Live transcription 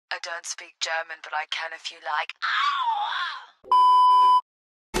don't speak German, but I can if you like.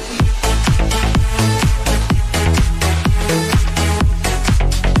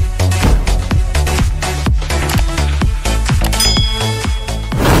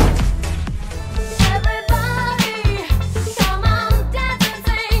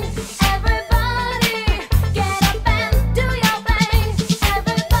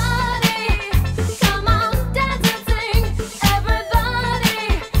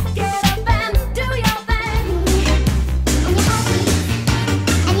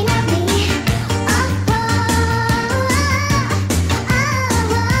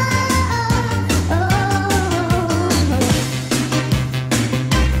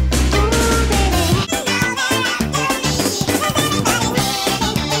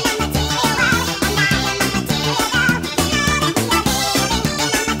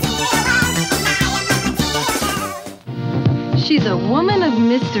 She's a woman of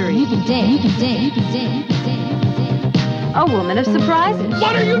mystery. A woman of surprises.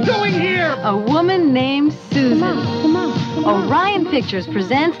 What are you doing here? A woman named Susan. Orion Pictures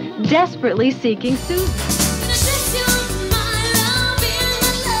presents Desperately Seeking Susan.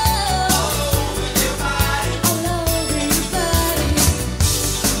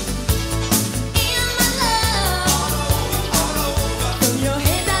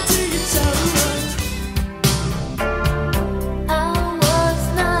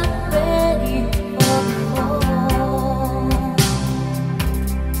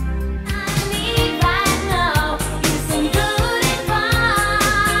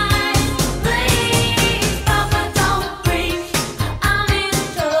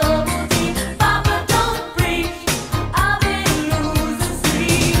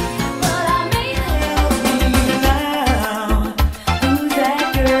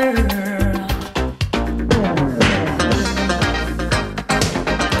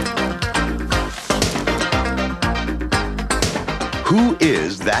 Who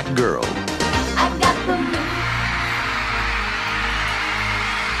is that girl?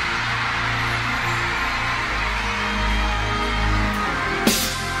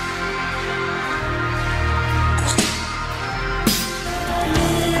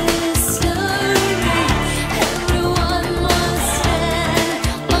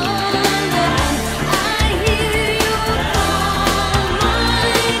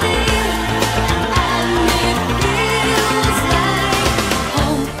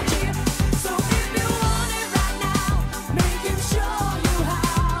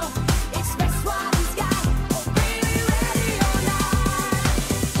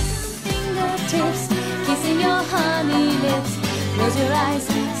 Kissing your honey lips, close your eyes,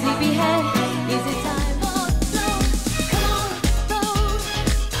 sleepyhead. Is it time or so? Come on,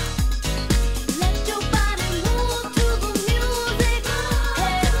 let your body move to the music.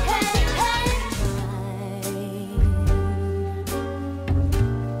 Hey, hey, hey.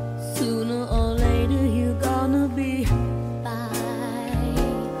 Sooner or later you're gonna be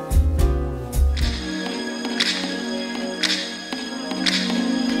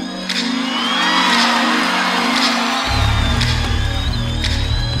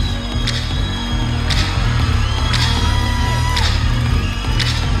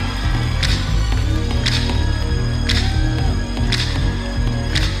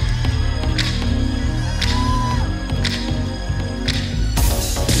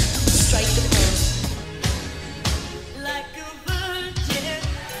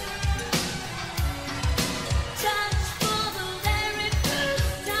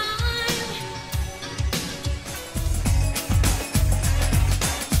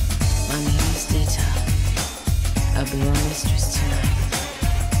I'll be your mistress tonight.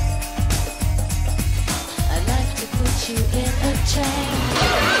 I'd like to put you in a chain.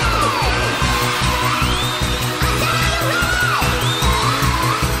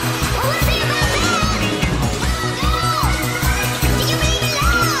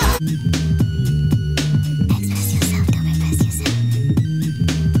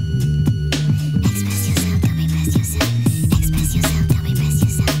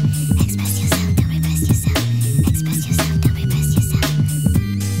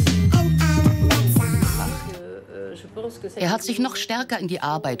 Er hat sich noch stärker in die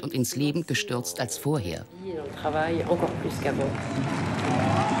Arbeit und ins Leben gestürzt als vorher.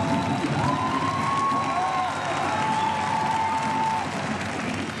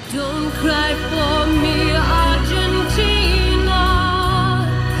 Don't cry for me, Argentina.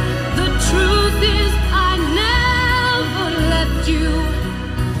 The truth is I never left you.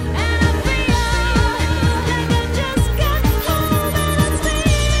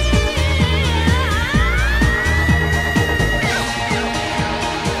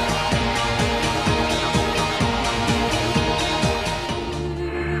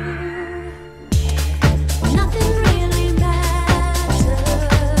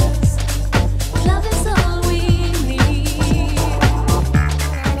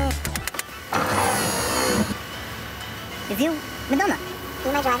 you Madonna?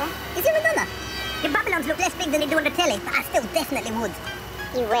 You my driver? Is you Madonna? Your Babylons look less big than they do on the telly, but I still definitely would.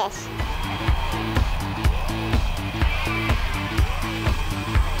 You wish.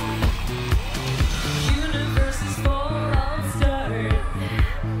 Universe is full of stars.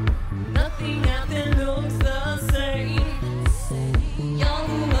 Nothing out there looks the same. Young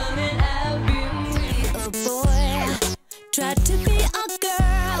women have been a boy. Tried to be a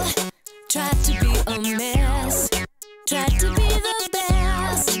girl. Tried to be a mess. Tried to be the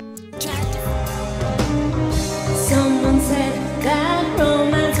best. Someone said that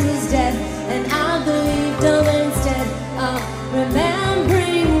romance was dead, and I believed them instead of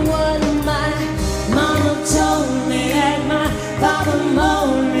remembering what my mama told me. That my papa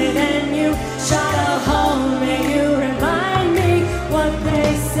moaned me, then you try to hold me. You remind me what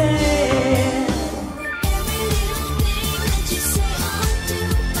they said. Every little thing that you say or do,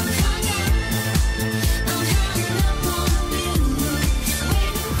 I'm hung up on you.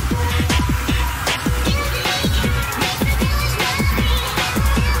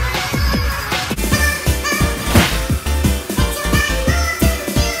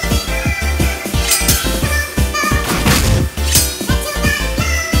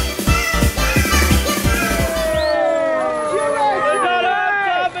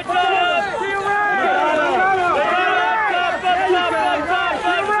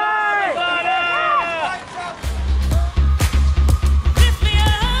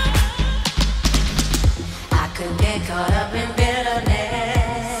 Caught up in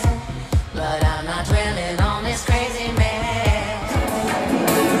bitterness, but I'm not dwelling on this crazy mess.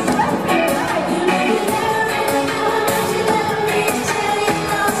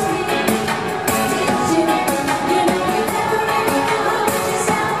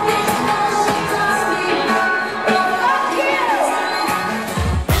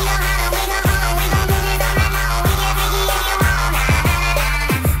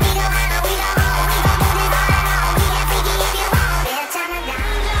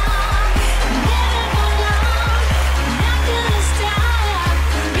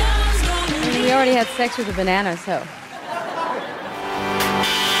 We already had sex with a banana, so.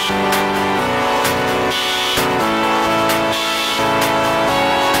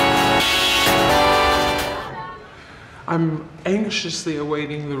 I'm anxiously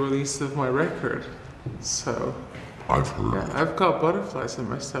awaiting the release of my record, so. I've heard. Yeah, I've got butterflies in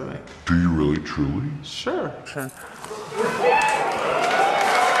my stomach. Do you really, truly? Sure.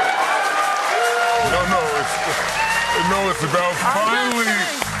 No, it's about finally.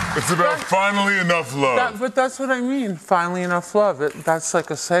 It's about finally enough love. But that's what I mean. Finally enough love. That's like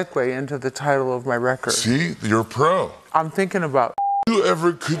a segue into the title of my record. See, you're pro. I'm thinking about.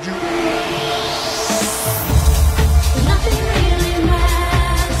 Could you